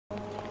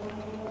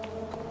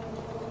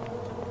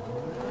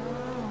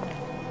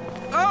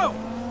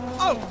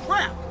Oh,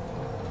 crap!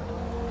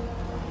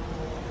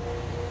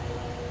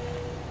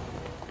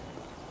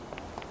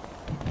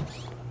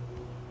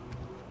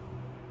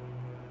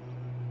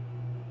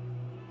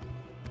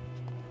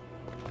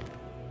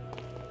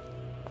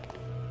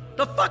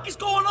 The fuck is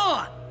going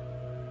on?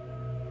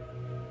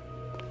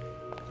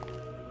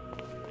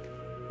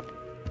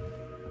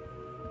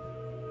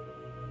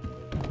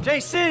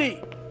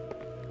 JC!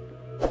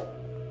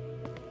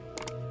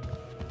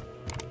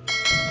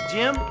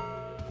 Jim?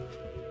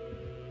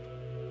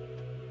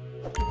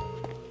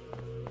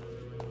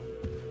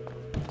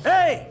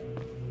 Hey!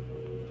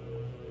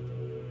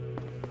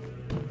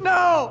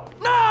 No!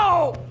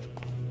 No!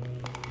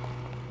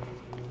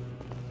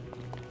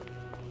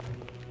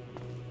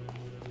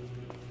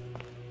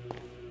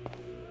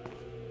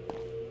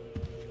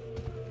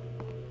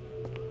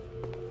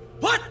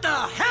 What the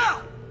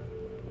hell?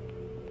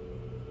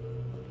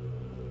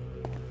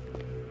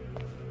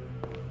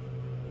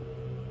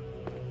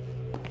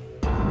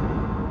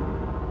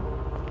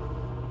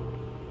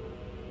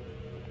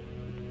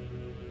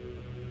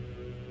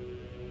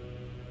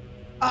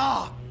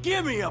 Oh,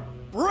 give me a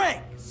break!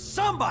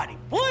 Somebody,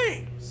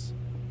 please!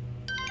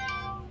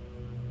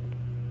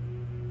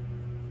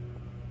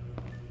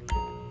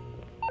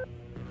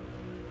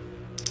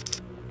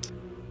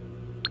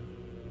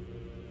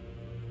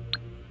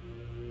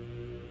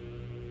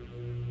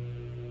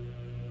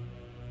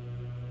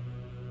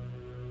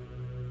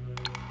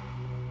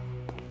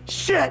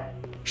 Shit!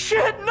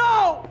 Shit,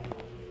 no!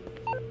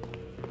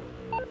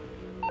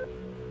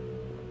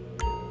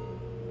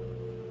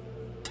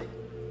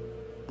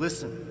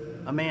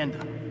 Listen,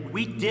 Amanda,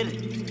 we did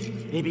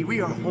it. Baby,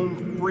 we are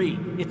home free.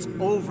 It's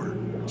over.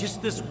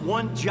 Just this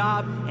one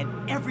job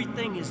and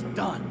everything is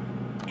done.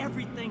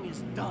 Everything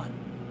is done.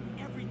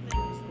 Everything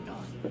is done.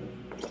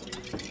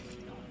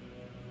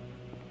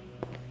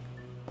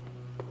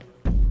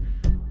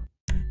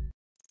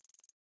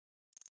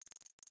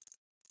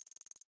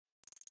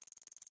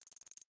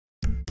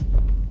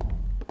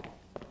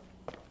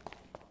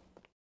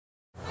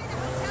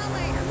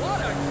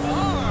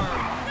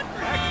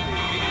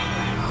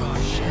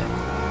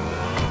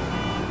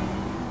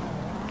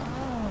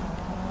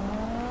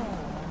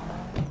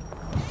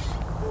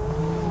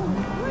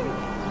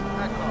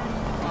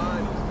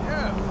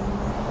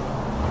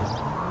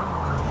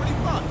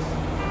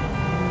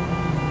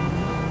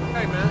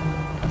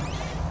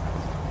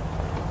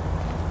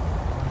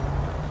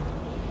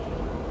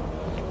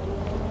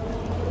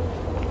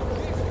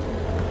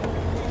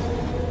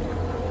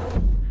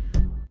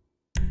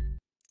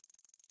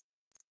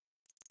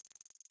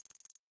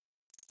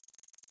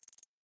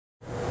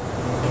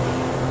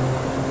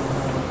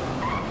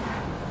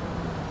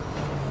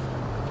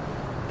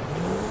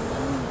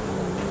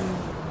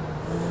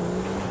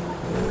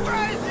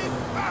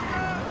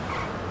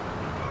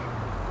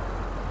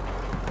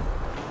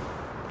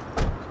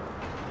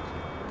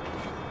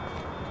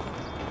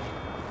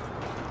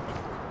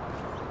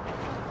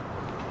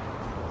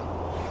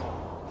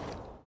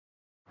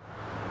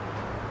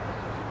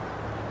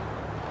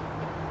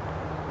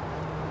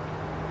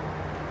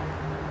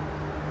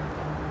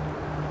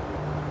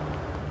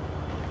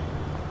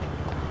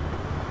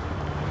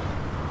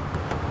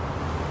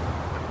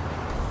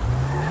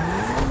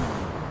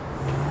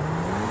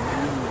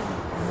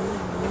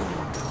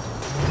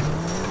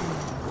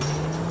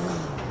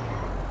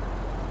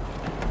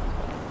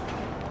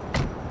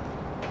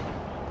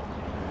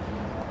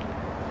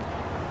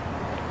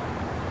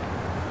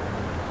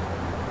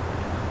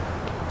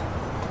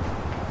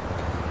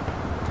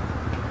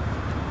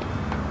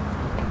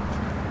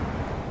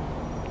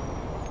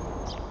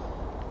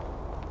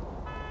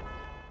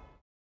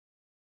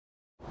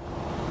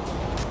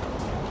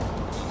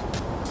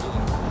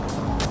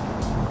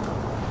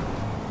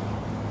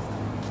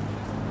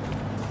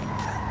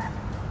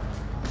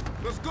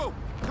 Let's go!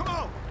 Come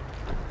on!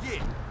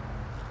 Yeah!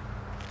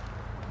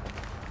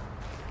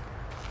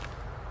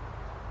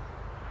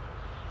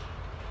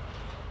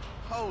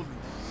 Holy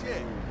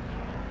shit!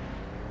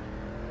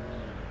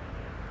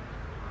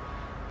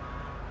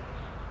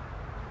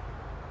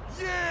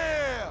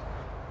 Yeah!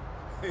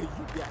 Hey, you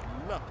got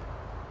lucky.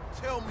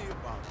 Tell me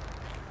about it.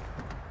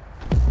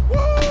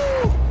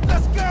 Woo!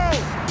 Let's go!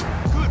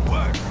 Good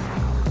work!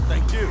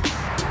 Thank you.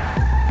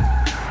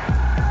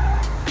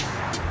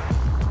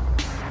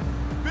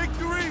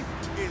 Victory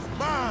is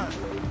mine.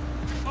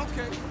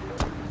 Okay.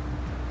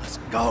 Let's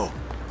go!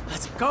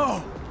 Let's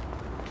go!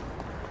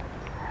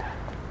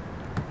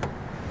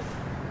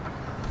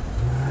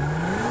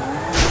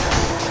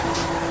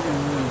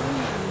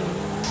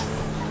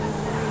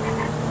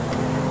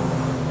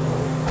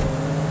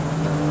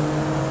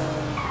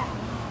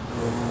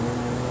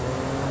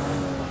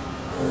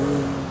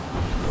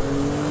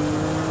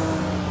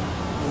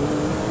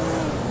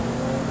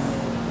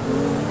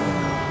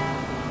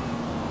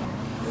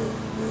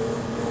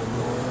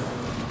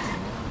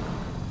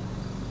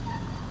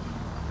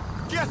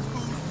 Guess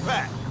who's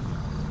back?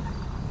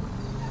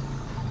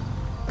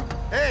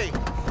 Hey,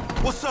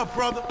 what's up,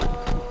 brother?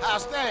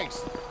 How's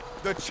things?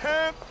 The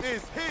champ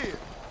is here.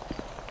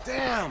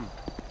 Damn.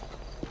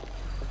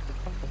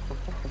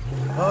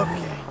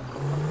 Okay.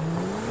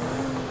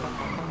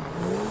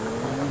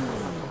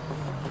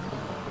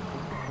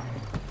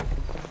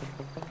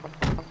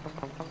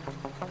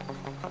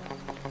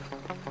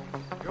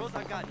 Girls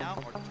I've got now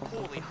are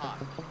totally hot,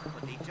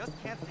 but they just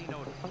can't say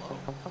no to blow.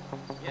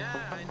 Yeah,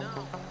 I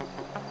know.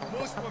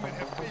 Most women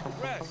have big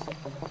breasts.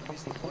 At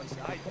least the ones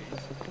I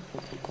date.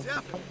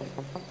 Definitely.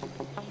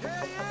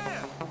 Hell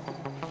yeah!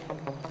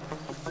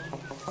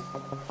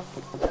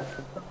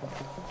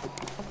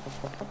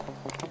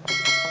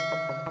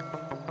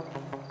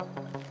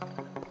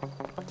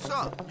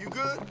 So, you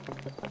good?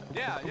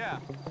 Yeah.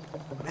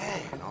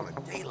 Man, on a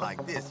day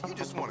like this, you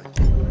just want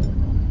to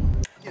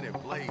get it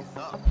blazed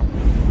up.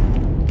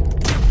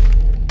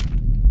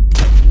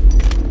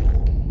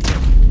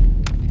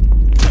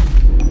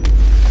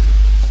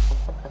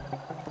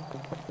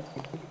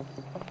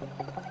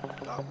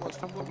 Doc wants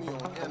to put me on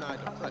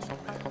antidepressant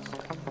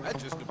meds. That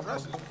just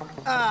depresses me.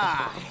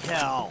 Ah,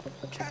 hell.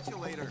 Catch you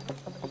later.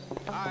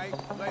 All right,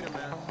 later,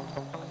 man.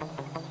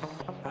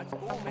 That's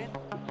cool, man.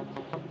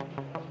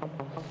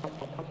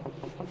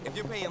 If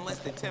you're paying less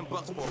than $10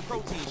 for a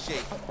protein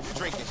shake, you're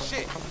drinking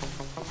shit.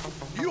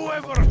 You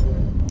ever...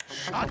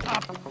 Shut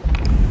up!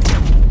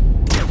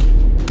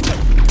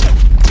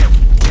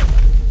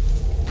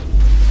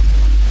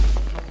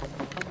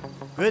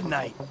 Good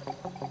night.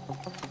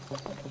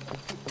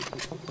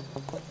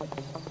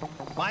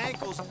 My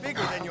ankle's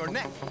bigger than your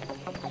neck.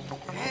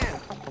 Damn.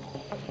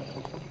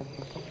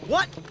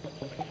 What?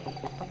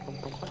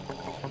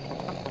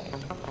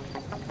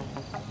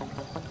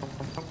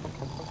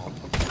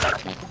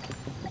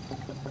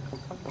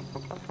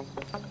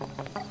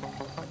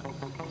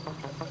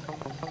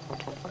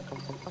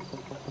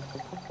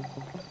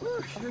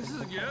 This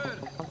is good.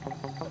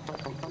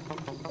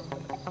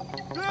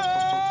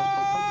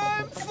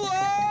 I'm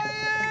flying!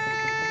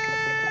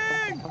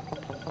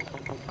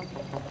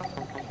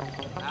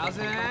 How's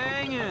it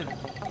hanging?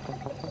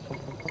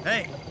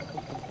 Hey.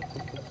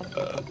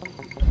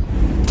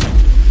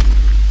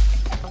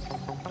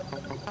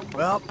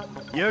 Well,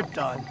 you're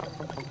done.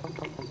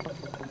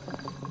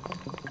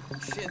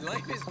 Shit,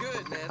 life is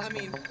good, man. I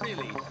mean,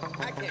 really,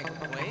 I can't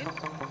complain.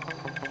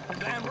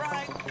 Damn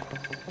right.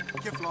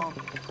 Kiflom.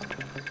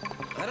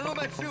 I don't know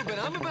about you, but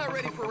I'm about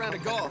ready for a round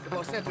of golf at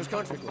Los Santos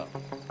Country Club.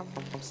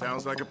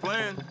 Sounds like a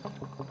plan.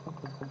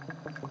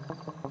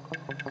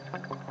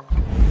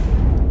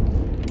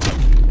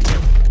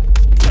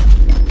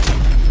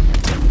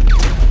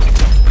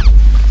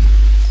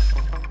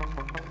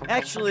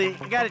 Actually,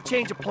 I gotta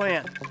change of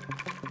plan.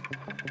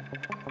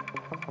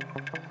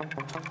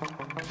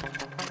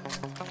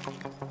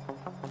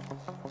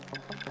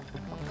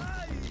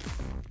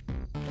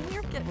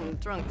 You're getting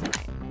drunk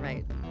tonight,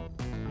 right?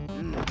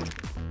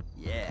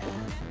 Yeah.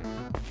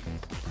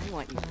 I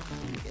want you to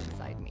be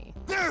inside me.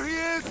 There he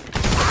is!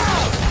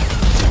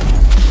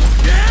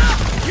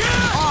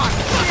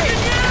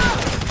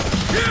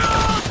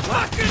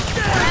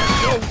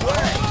 No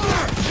way!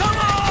 Come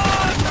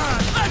on!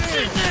 Let's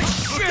end this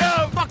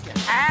shit! Fucking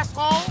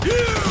asshole!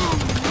 You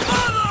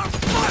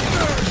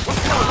motherfucker!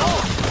 What's going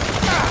on?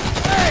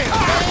 Hey!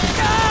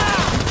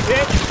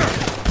 Bitch!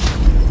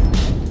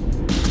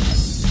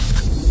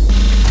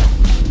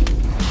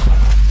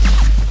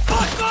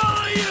 Fuck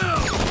all of you!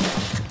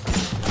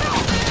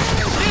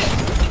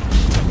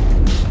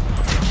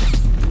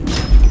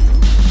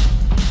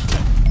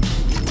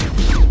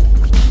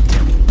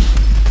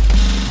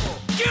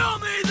 Kill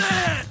me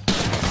then!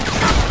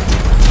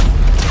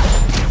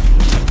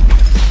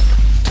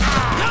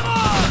 Come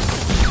on!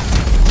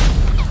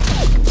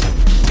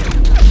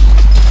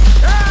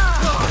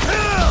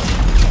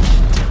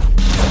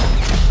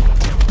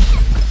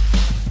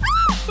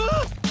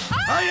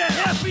 Are you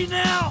happy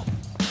now?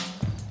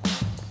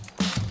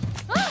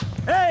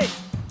 Hey!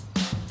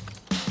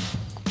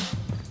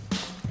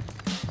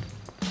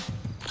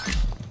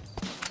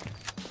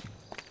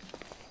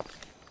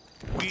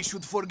 We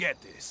should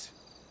forget this.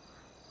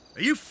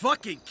 Are you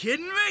fucking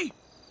kidding me?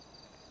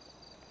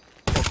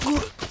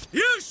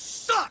 You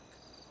suck!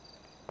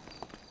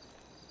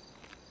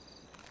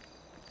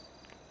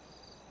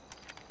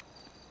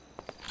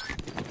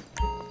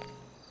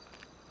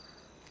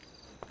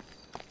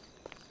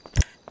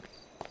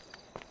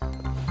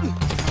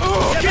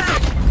 Get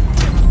back!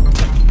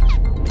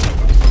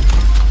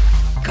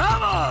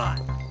 Come on!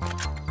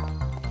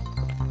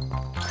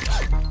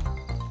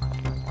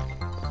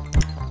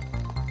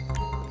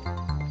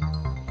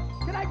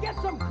 Can I get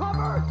some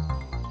cover?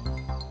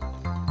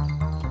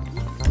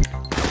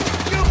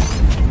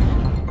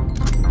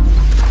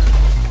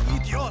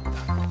 Idiota!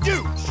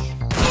 Douche!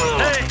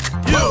 Hey,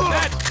 you!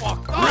 That's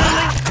fucked up!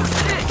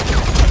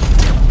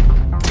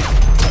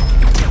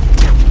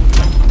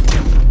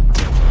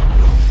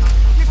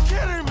 You're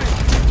kidding me!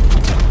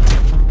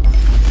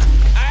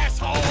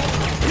 Asshole!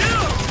 You!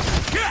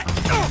 Get!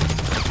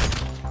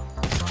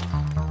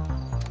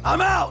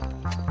 I'm out!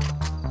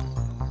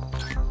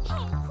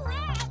 Oh,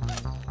 crap!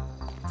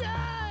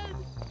 Dad!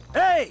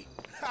 Hey!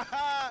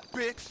 Haha,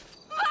 bitch!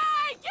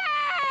 Mikey!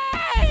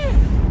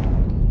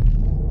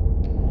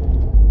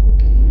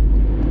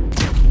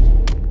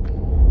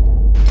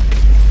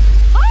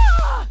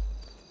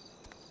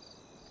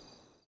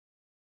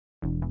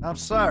 I'm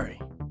sorry.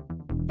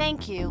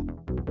 Thank you.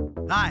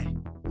 Hi.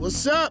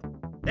 What's up?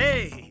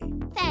 Hey.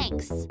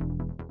 Thanks.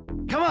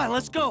 Come on,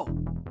 let's go.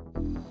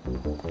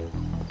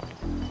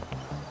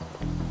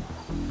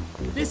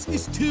 This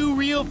is too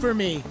real for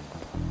me.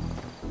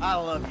 I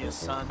love you,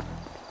 son.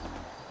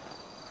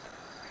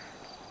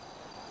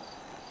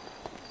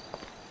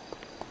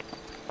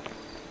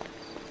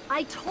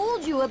 I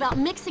told you about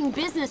mixing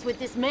business with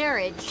this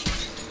marriage.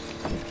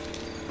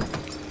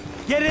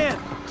 Get in.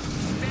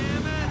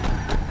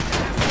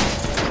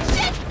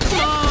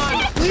 Come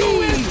on,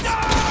 please!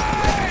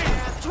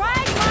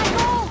 Drag,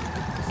 Michael!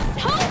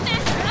 So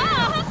messed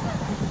up!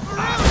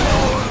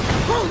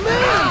 Oh,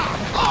 man!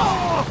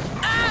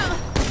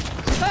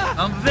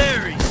 I'm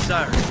very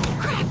sorry.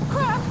 Crap,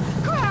 crap,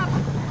 crap!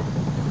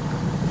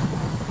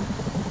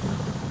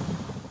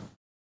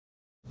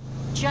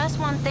 Just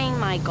one thing,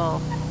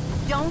 Michael.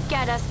 Don't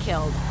get us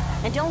killed.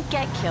 And don't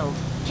get killed.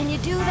 Can you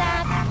do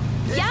that?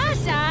 Yeah,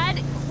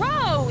 Dad!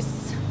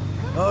 Gross!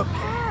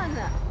 Okay.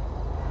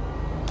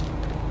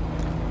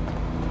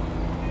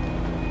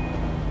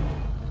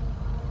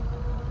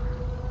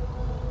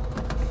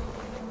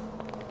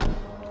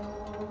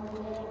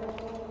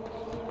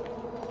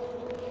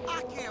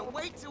 I can't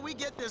wait till we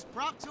get this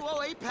Prop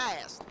 208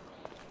 passed.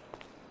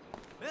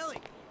 Billy,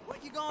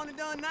 what you going to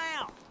do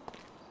now?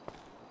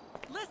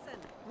 Listen,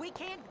 we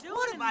can't do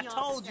What it in have I the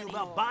told office you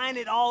anymore. about buying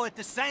it all at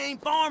the same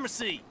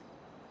pharmacy?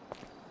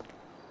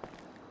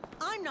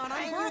 I'm not on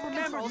Hey, birth you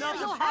remember control, so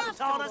nothing you'll Papa have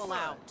taught to us? roll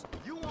out.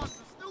 You want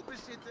some stupid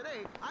shit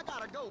today? I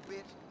gotta go,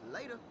 bitch.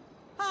 Later.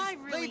 I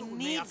Just really leave it with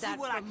me. need I'll see that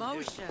what I can do.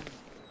 promotion.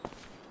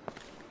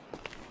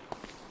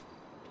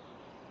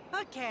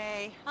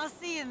 Okay, I'll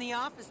see you in the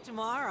office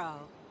tomorrow.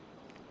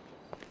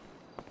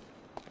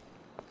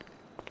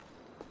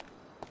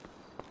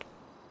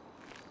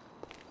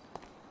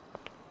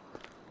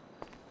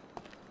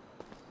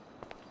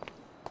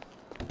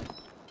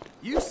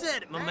 You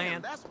said it, my Damn,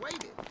 man. that's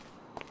weighted.